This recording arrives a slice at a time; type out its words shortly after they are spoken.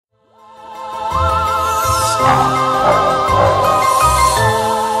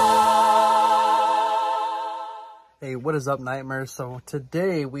Hey, what is up, Nightmares? So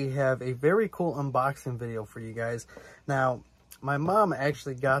today we have a very cool unboxing video for you guys. Now, my mom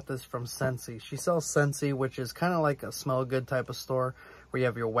actually got this from Scentsy. She sells Scentsy, which is kind of like a smell good type of store where you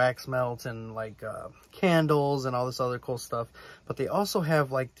have your wax melts and like candles and all this other cool stuff. But they also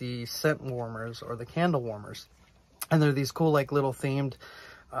have like the scent warmers or the candle warmers. And they're these cool like little themed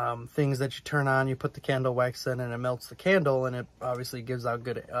things that you turn on, you put the candle wax in and it melts the candle, and it obviously gives out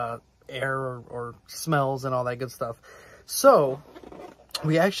good air or smells and all that good stuff. So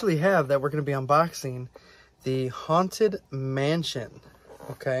we actually have that we're going to be unboxing the Haunted Mansion,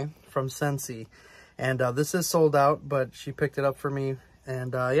 okay, from Scentsy. And this is sold out, but she picked it up for me.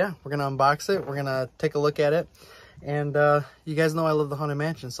 And yeah, we're going to unbox it. We're going to take a look at it. And you guys know I love the Haunted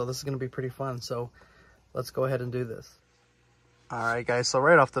Mansion, so this is going to be pretty fun. So let's go ahead and do this. All right, guys, so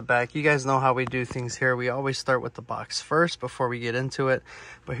right off the back, you guys know how we do things here. We always start with the box first before we get into it.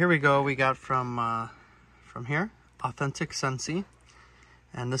 But here we go. We got from here, Authentic Scentsy.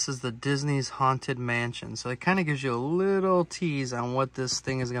 And this is the Disney's Haunted Mansion. So it kind of gives you a little tease on what this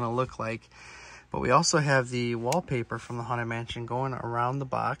thing is going to look like. But we also have the wallpaper from the Haunted Mansion going around the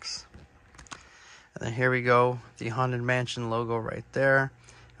box. And then here we go, the Haunted Mansion logo right there.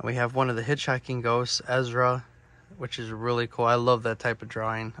 And we have one of the hitchhiking ghosts, Ezra, which is really cool. I love that type of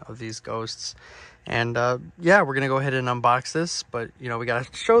drawing of these ghosts. And yeah, we're gonna go ahead and unbox this, but you know, we gotta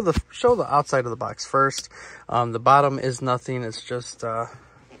show the outside of the box first. The bottom is nothing. It's just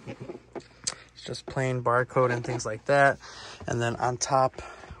plain barcode and things like that. And then on top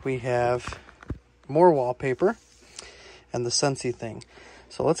we have more wallpaper and the Scentsy thing.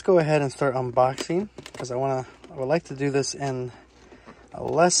 So let's go ahead and start unboxing, because I would like to do this in a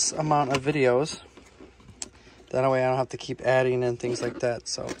less amount of videos. That way I don't have to keep adding and things like that.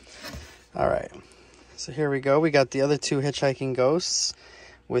 So, all right. So here we go. We got the other two hitchhiking ghosts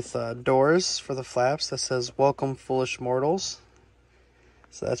with doors for the flaps that says, "Welcome, foolish mortals."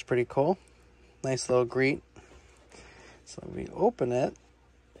 So that's pretty cool. Nice little greet. So we open it.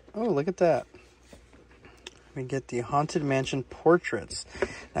 Oh, look at that. We get the Haunted Mansion portraits.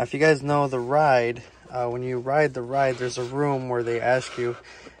 Now, if you guys know the ride, when you ride the ride, there's a room where they ask you,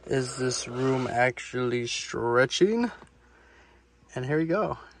 is this room actually stretching? And here we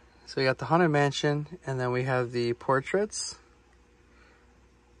go. So we got the Haunted Mansion, and then we have the portraits.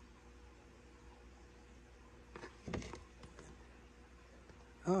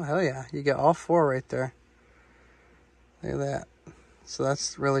 Oh, hell yeah. You get all four right there. Look at that. So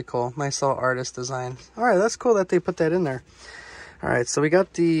that's really cool. Nice little artist design. All right, that's cool that they put that in there. All right, so we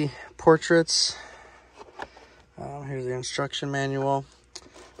got the portraits. Here's the instruction manual.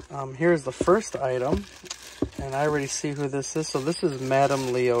 Here's the first item, and I already see who this is. So this is Madame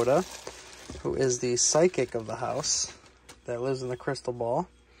Leota, who is the psychic of the house that lives in the crystal ball.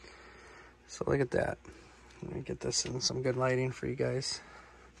 So look at that. Let me get this in some good lighting for you guys.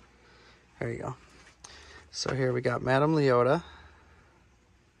 There you go. So here we got Madame Leota.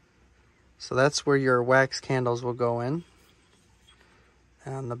 So that's where your wax candles will go in.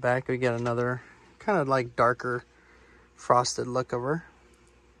 And on the back we get another kind of like darker frosted look of her.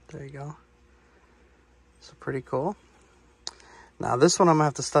 There you go. So pretty cool. Now this one I'm gonna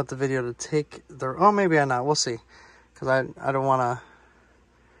have to stop the video to take the, oh, maybe I not, we'll see. Because I don't wanna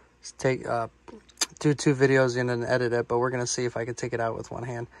take do two videos in and edit it, but we're gonna see if I can take it out with one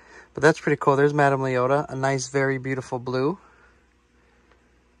hand. But that's pretty cool. There's Madame Leota, a nice, very beautiful blue.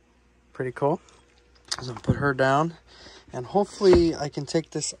 Pretty cool. So I'll put her down, and hopefully I can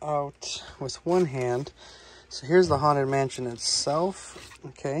take this out with one hand. So here's the Haunted Mansion itself.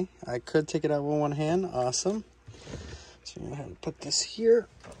 Okay, I could take it out with one hand. Awesome. So I'm gonna have to put this here.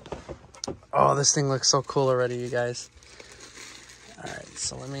 Oh, this thing looks so cool already, you guys. All right,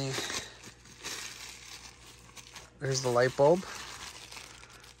 so there's the light bulb.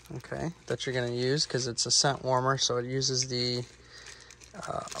 Okay, that you're gonna use because it's a scent warmer, so it uses the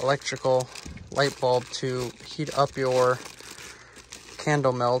electrical light bulb to heat up your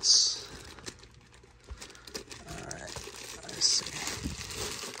candle melts. All right, let's see.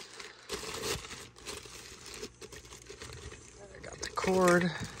 I got the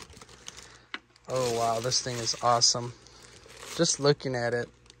cord. Oh wow, this thing is awesome. Just looking at it.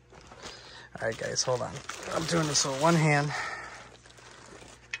 All right, guys, hold on. I'm doing this with one hand.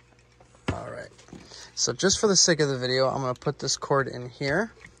 All right. So just for the sake of the video, I'm going to put this cord in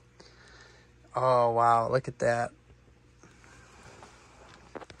here. Oh, wow. Look at that.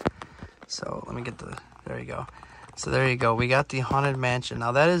 So let me get the, there you go. So there you go. We got the Haunted Mansion.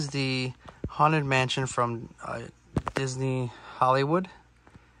 Now that is the Haunted Mansion from Disney Hollywood,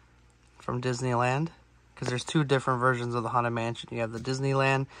 from Disneyland. because there's two different versions of the Haunted Mansion. You have the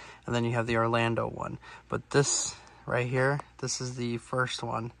Disneyland, and then you have the Orlando one. But this right here, this is the first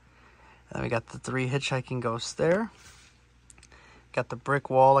one. And then we got the 3 hitchhiking ghosts there. Got the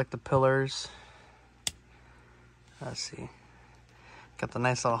brick wall, like the pillars. Let's see. Got the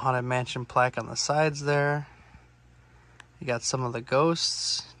nice little Haunted Mansion plaque on the sides there. You got some of the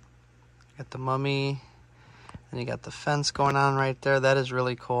ghosts. You got the mummy. And you got the fence going on right there. That is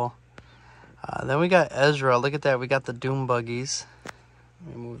really cool. Then we got Ezra. Look at that. We got the Doom buggies.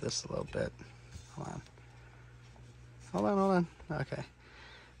 Let me move this a little bit. Hold on. Hold on. Okay.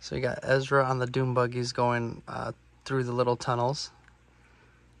 So you got Ezra on the Doom buggies going through the little tunnels.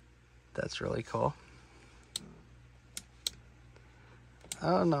 That's really cool.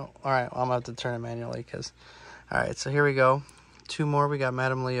 Oh, no. All right. Well, I'm going to have to turn it manually because... All right. So here we go. 2 more. We got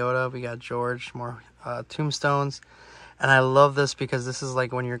Madame Leota. We got George. More tombstones. And I love this because this is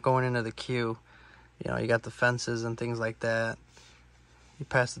like when you're going into the queue. You know, you got the fences and things like that. You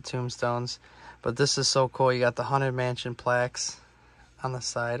pass the tombstones. But this is so cool. You got the Haunted Mansion plaques on the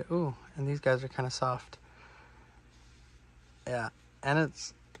side. Ooh, and these guys are kind of soft. Yeah, and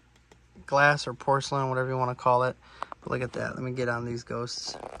it's glass or porcelain, whatever you want to call it. But look at that. Let me get on these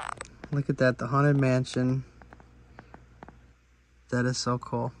ghosts. Look at that, the Haunted Mansion. That is so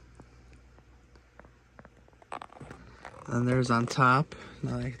cool. And there's on top.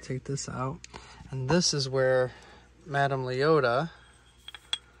 Now I can take this out. And this is where Madame Leota,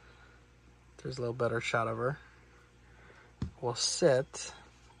 there's a little better shot of her, will sit,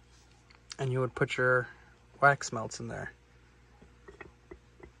 and you would put your wax melts in there.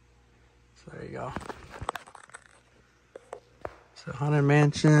 So there you go. So Haunted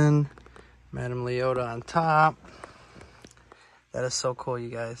Mansion, Madame Leota on top. That is so cool, you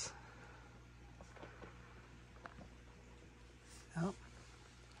guys. Yep.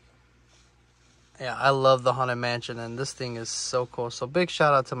 Yeah, I love the Haunted Mansion, and this thing is so cool. So big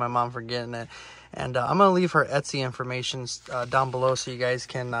shout out to my mom for getting it. And I'm going to leave her Etsy information down below so you guys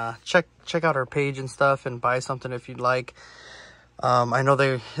can check out her page and stuff and buy something if you'd like. I know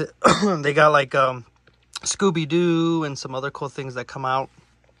they they got like Scooby-Doo and some other cool things that come out.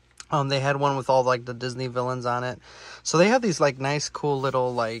 They had one with all like the Disney villains on it. So they have these like nice cool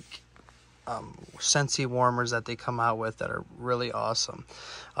little like Scentsy warmers that they come out with that are really awesome.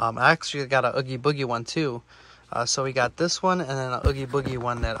 I actually got a Oogie Boogie one too. So we got this one and then a Oogie Boogie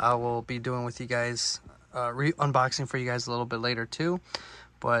one that I will be doing with you guys, unboxing for you guys a little bit later too.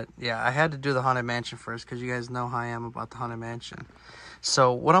 But yeah, I had to do the Haunted Mansion first because you guys know how I am about the Haunted Mansion.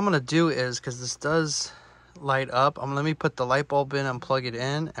 So what I'm going to do is, because this does light up, let me put the light bulb in and plug it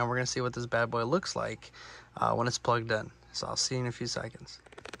in, and we're going to see what this bad boy looks like when it's plugged in. So I'll see you in a few seconds.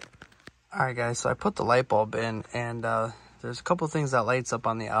 Alright guys, so I put the light bulb in, and there's a couple things that lights up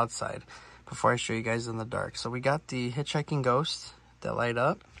on the outside before I show you guys in the dark. So we got the hitchhiking ghosts that light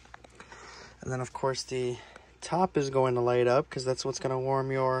up, and then of course the top is going to light up because that's what's going to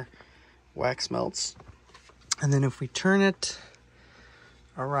warm your wax melts. And then if we turn it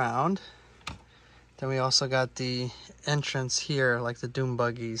around, then we also got the entrance here, like the Doom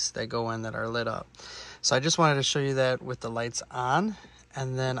buggies that go in that are lit up. So I just wanted to show you that with the lights on,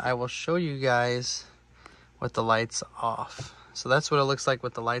 and then I will show you guys with the lights off. So that's what it looks like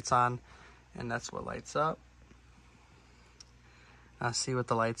with the lights on, and that's what lights up. Now see with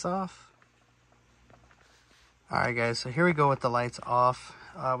the lights off. Alright guys, so here we go with the lights off.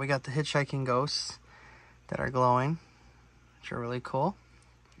 We got the hitchhiking ghosts that are glowing, which are really cool.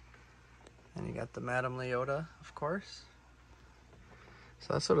 And you got the Madame Leota, of course.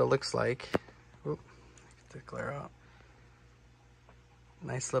 So that's what it looks like. Oop, get the glare out.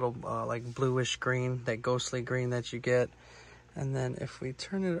 Nice little like bluish green, that ghostly green that you get. And then if we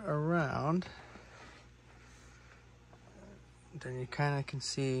turn it around, then you kind of can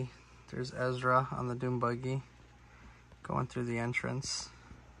see there's Ezra on the Doom buggy going through the entrance.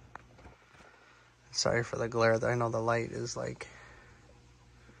 Sorry for the glare. I know the light is like...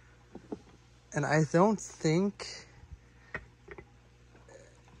 And I don't think...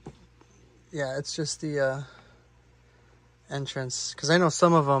 Yeah, it's just the entrance. Because I know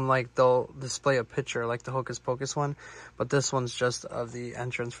some of them, like, they'll display a picture, like the Hocus Pocus one. But this one's just of the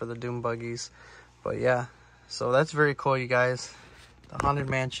entrance for the Doom buggies. But yeah, so that's very cool, you guys. The Haunted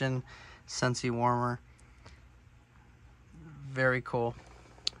Mansion Scentsy warmer. Very cool.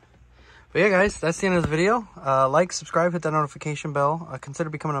 But yeah, guys, that's the end of the video. Like, subscribe, hit that notification bell. Consider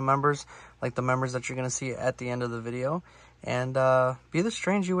becoming a members, like the members that you're going to see at the end of the video. And be the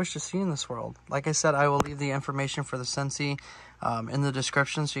strange you wish to see in this world. Like I said, I will leave the information for the Scentsy in the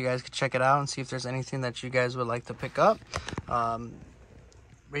description so you guys can check it out and see if there's anything that you guys would like to pick up.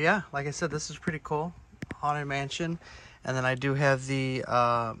 But yeah, like I said, this is pretty cool. Haunted Mansion. And then I do have the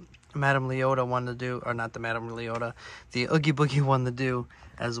Madame Leota one to do, or not the Madame Leota, the Oogie Boogie one to do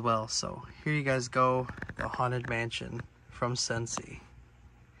as well. So here you guys go, the Haunted Mansion from Scentsy.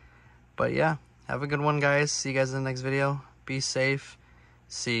 But yeah, have a good one, guys. See you guys in the next video. Be safe.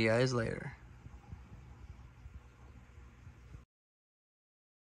 See you guys later.